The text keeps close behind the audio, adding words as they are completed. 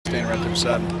right there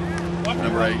beside him.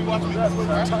 Number 8.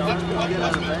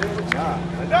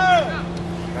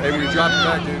 Hey, when you drop it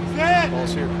back, dude,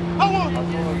 ball's here.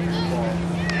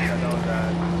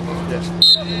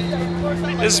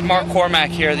 This is Mark Cormack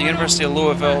here at the University of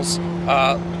Louisville's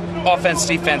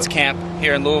offense-defense camp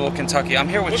here in Louisville, Kentucky. I'm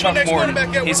here with Chuck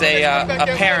Morton. He's a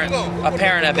parent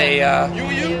of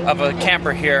a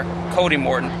camper here, Cody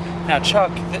Morton. Now,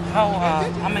 Chuck,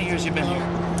 how many years you been here?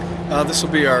 This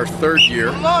will be our 3rd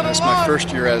year. That's my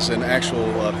 1st year as an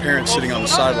actual parent sitting on the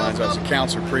sidelines. I was a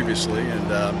counselor previously,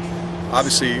 and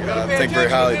obviously think very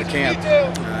highly of the camp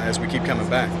as we keep coming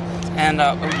back. And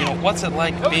what's it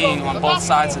like being on both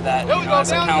sides of that?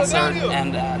 As a counselor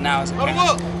and now as a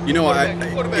parent.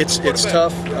 It's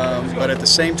tough, but at the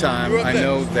same time, I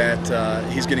know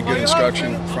that he's getting good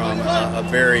instruction from a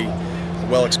very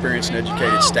well-experienced and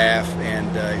educated staff,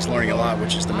 and he's learning a lot,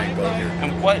 which is the main goal here.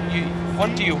 And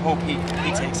what do you hope he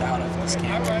takes out of this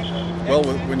camp? Well,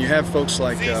 when you have folks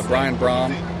like Brian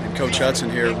Brom and Coach Hudson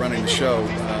here running the show,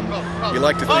 you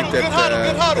like to think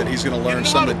that he's going to learn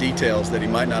some of the details that he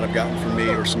might not have gotten from me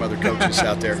or some other coaches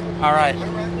out there. All right,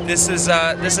 this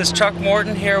is Chuck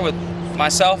Morton here with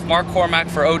myself, Mark Cormack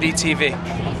for ODTV.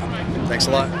 Thanks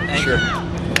a lot. Sure.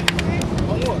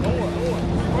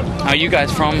 Are you guys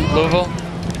from Louisville?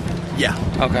 Yeah.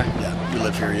 Okay. Yeah, we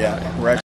live here. Yeah, we're actually